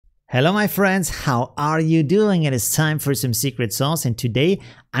Hello my friends, how are you doing? It is time for some secret sauce, and today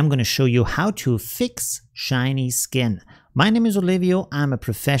I'm going to show you how to fix shiny skin. My name is Olivio, I'm a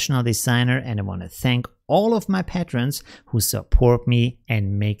professional designer, and I want to thank all of my patrons who support me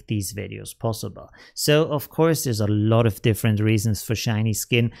and make these videos possible. So of course there's a lot of different reasons for shiny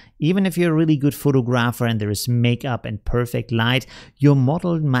skin. Even if you're a really good photographer and there is makeup and perfect light, your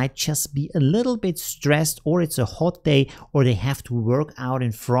model might just be a little bit stressed, or it's a hot day, or they have to work out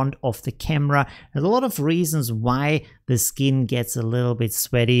in front of the camera. There's a lot of reasons why the skin gets a little bit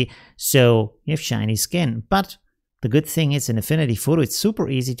sweaty, so you have shiny skin. But the good thing is in Affinity Photo, it's super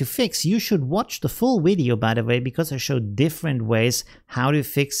easy to fix. You should watch the full video, by the way, because I show different ways how to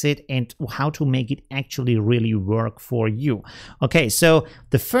fix it and how to make it actually really work for you. Okay, so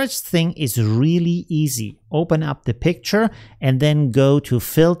the first thing is really easy. Open up the picture and then go to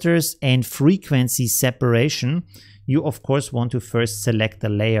filters and frequency separation. You, of course, want to first select the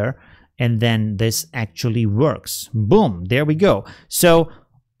layer, and then this actually works. Boom, there we go. So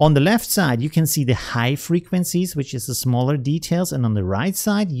on the left side, you can see the high frequencies, which is the smaller details. And on the right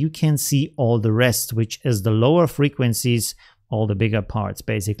side, you can see all the rest, which is the lower frequencies, all the bigger parts,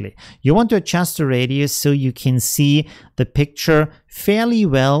 basically. You want to adjust the radius so you can see the picture fairly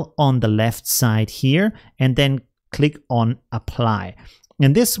well on the left side here, and then click on Apply.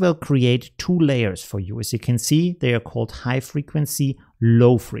 And this will create two layers for you. As you can see, they are called high frequency,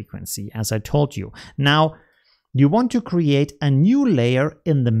 low frequency, as I told you. Now, you want to create a new layer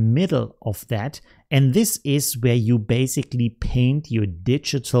in the middle of that, and this is where you basically paint your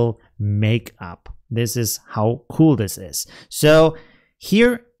digital makeup. This is how cool this is. So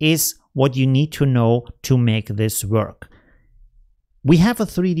here is what you need to know to make this work. We have a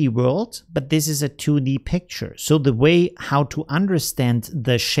 3D world, but this is a 2D picture. So the way how to understand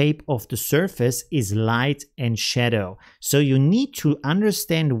the shape of the surface is light and shadow. So you need to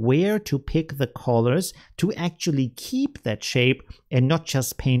understand where to pick the colors to actually keep that shape and not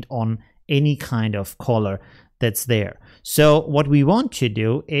just paint on any kind of color that's there. So what we want to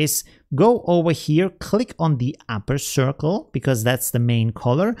do is go over here, click on the upper circle because that's the main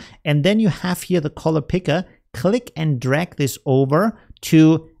color. And then you have here the color picker. Click and drag this over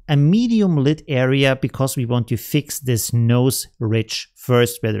to a medium lit area because we want to fix this nose ridge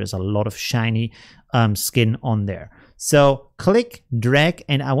first, where there's a lot of shiny skin on there. So click, drag,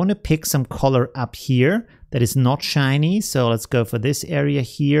 and I want to pick some color up here that is not shiny. So let's go for this area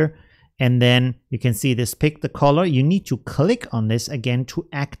here. And then you can see this, pick the color. You need to click on this again to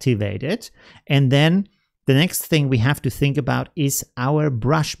activate it. And then the next thing we have to think about is our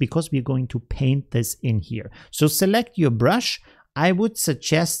brush, because we're going to paint this in here. So select your brush. I would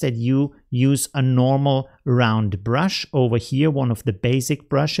suggest that you use a normal round brush over here, one of the basic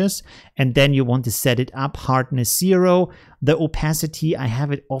brushes, and then you want to set it up, hardness 0. The opacity, I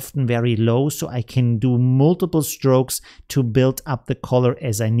have it often very low, so I can do multiple strokes to build up the color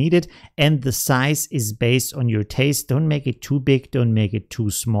as I need it. And the size is based on your taste. Don't make it too big, don't make it too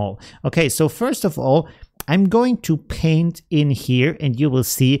small. Okay, so first of all, I'm going to paint in here, and you will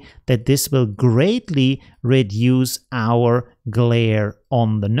see that this will greatly reduce our glare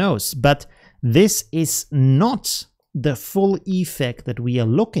on the nose. But this is not the full effect that we are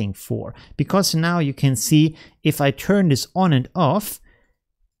looking for, because now you can see if I turn this on and off,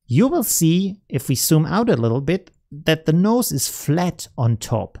 you will see, if we zoom out a little bit, that the nose is flat on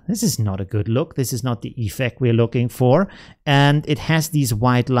top. This is not a good look. This is not the effect we're looking for. And it has these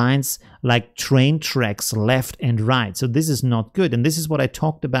white lines like train tracks left and right. So this is not good. And this is what I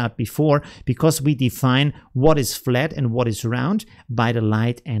talked about before, because we define what is flat and what is round by the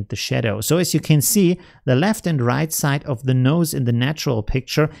light and the shadow. So as you can see, the left and right side of the nose in the natural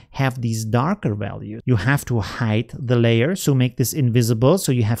picture have these darker values. You have to hide the layer, so make this invisible.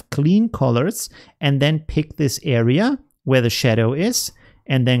 So you have clean colors, and then pick this area where the shadow is,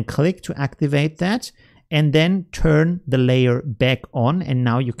 and then click to activate that, and then turn the layer back on, and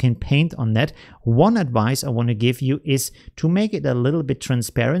now you can paint on that. One advice I want to give you is to make it a little bit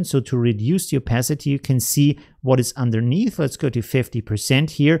transparent. So to reduce the opacity, you can see what is underneath. Let's go to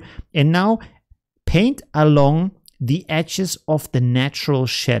 50% here, and now paint along the edges of the natural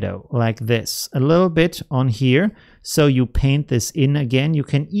shadow like this, a little bit on here. So you paint this in again. You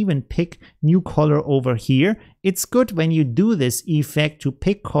can even pick new color over here. It's good when you do this effect to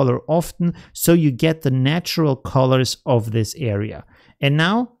pick color often, so you get the natural colors of this area. And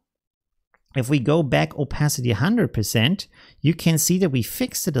now if we go back opacity 100%, you can see that we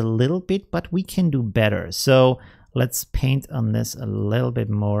fixed it a little bit, but we can do better. So let's paint on this a little bit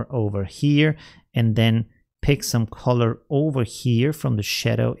more over here, and then pick some color over here from the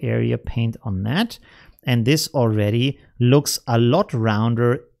shadow area, paint on that. And this already looks a lot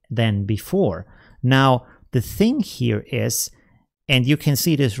rounder than before. Now, the thing here is, and you can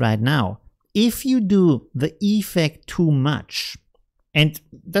see this right now, if you do the effect too much, and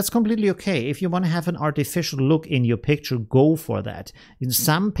that's completely okay. If you want to have an artificial look in your picture, go for that. In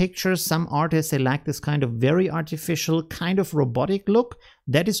some pictures, some artists, they like this kind of very artificial, kind of robotic look.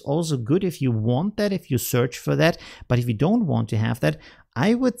 That is also good if you want that, if you search for that. But if you don't want to have that,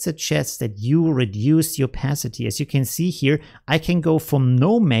 I would suggest that you reduce the opacity. As you can see here, I can go from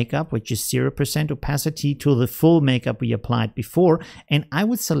no makeup, which is 0% opacity, to the full makeup we applied before. And I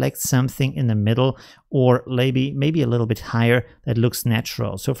would select something in the middle, or maybe a little bit higher, that looks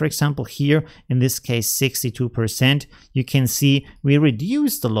natural. So for example, here, in this case, 62%, you can see we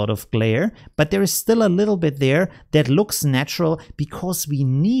reduced a lot of glare, but there is still a little bit there that looks natural because we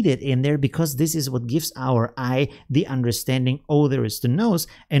need it in there, because this is what gives our eye the understanding, oh, there is the nose.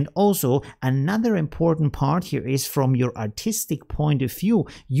 And also another important part here is, from your artistic point of view,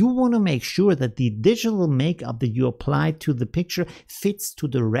 you want to make sure that the digital makeup that you apply to the picture fits to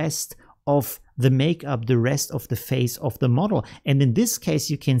the rest of the makeup, the rest of the face of the model. And in this case,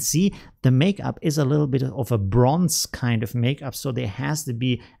 you can see the makeup is a little bit of a bronze kind of makeup, so there has to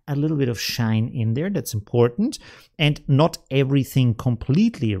be a little bit of shine in there. That's important, and not everything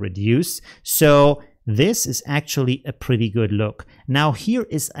completely reduced. So this is actually a pretty good look. Now, here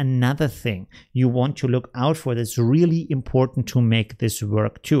is another thing you want to look out for that's really important to make this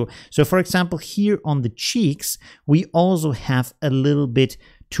work too. So for example, here on the cheeks, we also have a little bit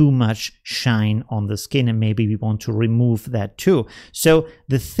too much shine on the skin, and maybe we want to remove that too. So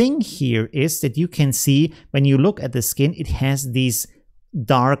the thing here is that you can see when you look at the skin, it has these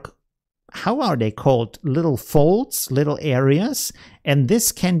dark, how are they called? Little folds, little areas. And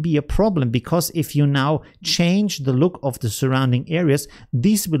this can be a problem, because if you now change the look of the surrounding areas,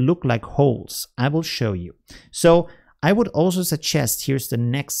 these will look like holes. I will show you. So I would also suggest, here's the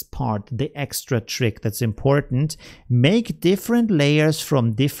next part, the extra trick that's important. Make different layers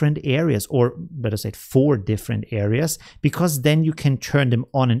from different areas, or better said, 4 different areas, because then you can turn them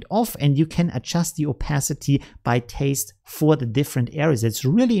on and off, and you can adjust the opacity by taste for the different areas. It's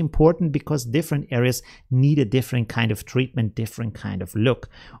really important because different areas need a different kind of treatment, different kind of look.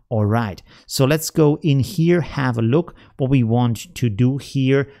 All right, so let's go in here, have a look what we want to do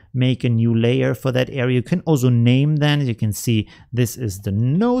here. Make a new layer for that area. You can also name them. You can see this is the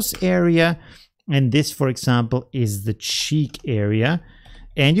nose area, and this, for example, is the cheek area.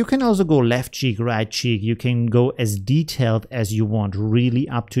 And you can also go left cheek, right cheek. You can go as detailed as you want, really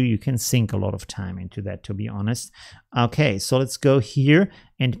up to you. You can sink a lot of time into that, to be honest. Okay, so let's go here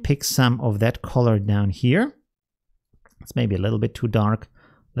and pick some of that color down here. It's maybe a little bit too dark.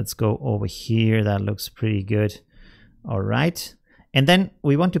 Let's go over here. That looks pretty good. All right. And then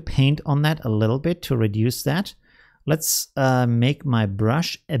we want to paint on that a little bit to reduce that. Let's make my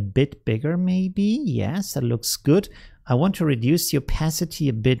brush a bit bigger, maybe. Yes, that looks good. I want to reduce the opacity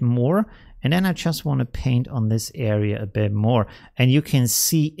a bit more, and then I just want to paint on this area a bit more. And you can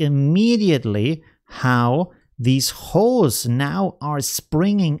see immediately how these holes now are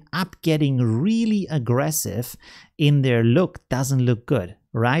springing up, getting really aggressive in their look. Doesn't look good,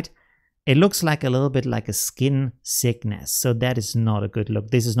 right? It looks like a little bit like a skin sickness. So that is not a good look.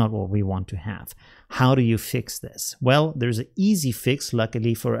 This is not what we want to have. How do you fix this? Well, there's an easy fix,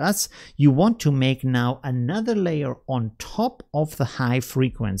 luckily for us. You want to make now another layer on top of the high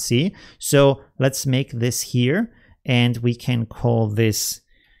frequency. So let's make this here, and we can call this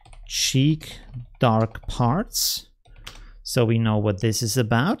cheek dark parts. So we know what this is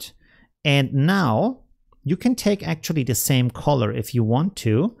about. And now you can take actually the same color if you want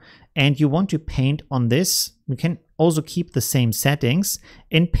to, and you want to paint on this. We can also keep the same settings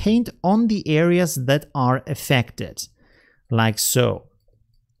and paint on the areas that are affected, like so.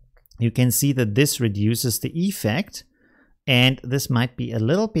 You can see that this reduces the effect, and this might be a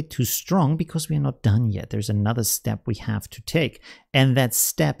little bit too strong because we're not done yet. There's another step we have to take, and that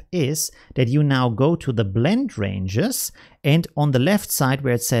step is that you now go to the blend ranges, and on the left side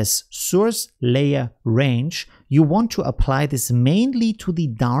where it says source layer range, you want to apply this mainly to the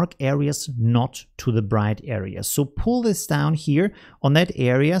dark areas, not to the bright areas. So pull this down here on that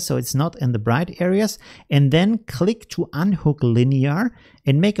area so it's not in the bright areas, and then click to unhook linear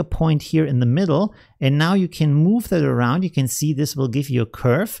and make a point here in the middle. And now you can move that around. You can see this will give you a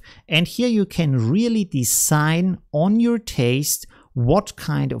curve, and here you can really design on your taste what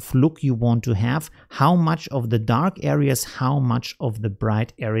kind of look you want to have, how much of the dark areas, how much of the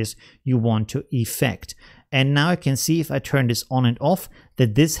bright areas you want to effect. And now I can see, if I turn this on and off,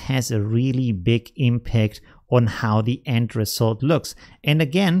 that this has a really big impact on how the end result looks. And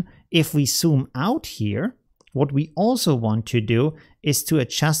again, if we zoom out here what we also want to do is to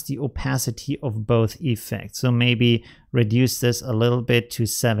adjust the opacity of both effects. So maybe reduce this a little bit to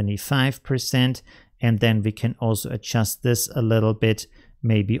 75%, and then we can also adjust this a little bit,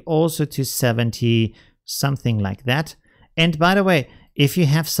 maybe also to 70, something like that. And by the way, if you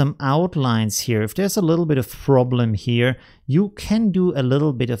have some outlines here, if there's a little bit of problem here, you can do a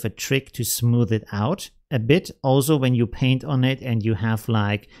little bit of a trick to smooth it out a bit. Also, when you paint on it and you have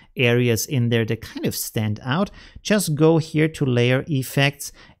like areas in there that kind of stand out, just go here to layer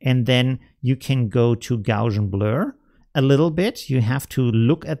effects, and then you can go to Gaussian blur a little bit. You have to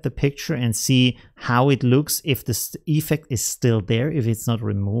look at the picture and see how it looks, if the effect is still there, if it's not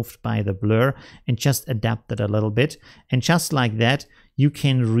removed by the blur, and just adapt it a little bit. And just like that, you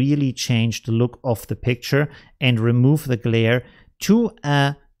can really change the look of the picture and remove the glare to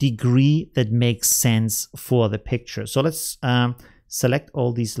a degree that makes sense for the picture. So let's select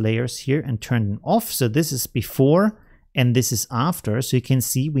all these layers here and turn them off. So this is before and this is after. So you can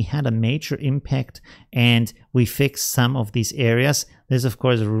see we had a major impact and we fixed some of these areas. This of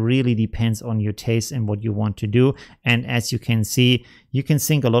course really depends on your taste and what you want to do. And as you can see, you can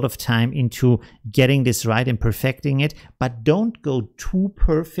sink a lot of time into getting this right and perfecting it, but don't go too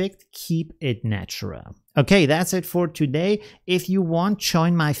perfect. Keep it natural. Okay, that's it for today. If you want,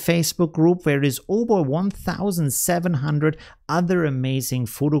 join my Facebook group where there's over 1,700 other amazing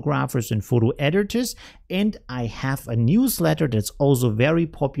photographers and photo editors. And I have a newsletter that's also very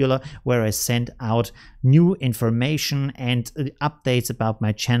popular where I send out new information and updates about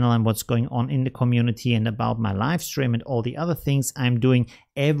my channel and what's going on in the community and about my live stream and all the other things I'm doing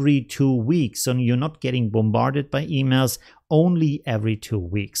every 2 weeks. So you're not getting bombarded by emails, only every 2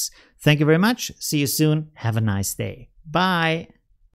 weeks. Thank you very much. See you soon. Have a nice day. Bye.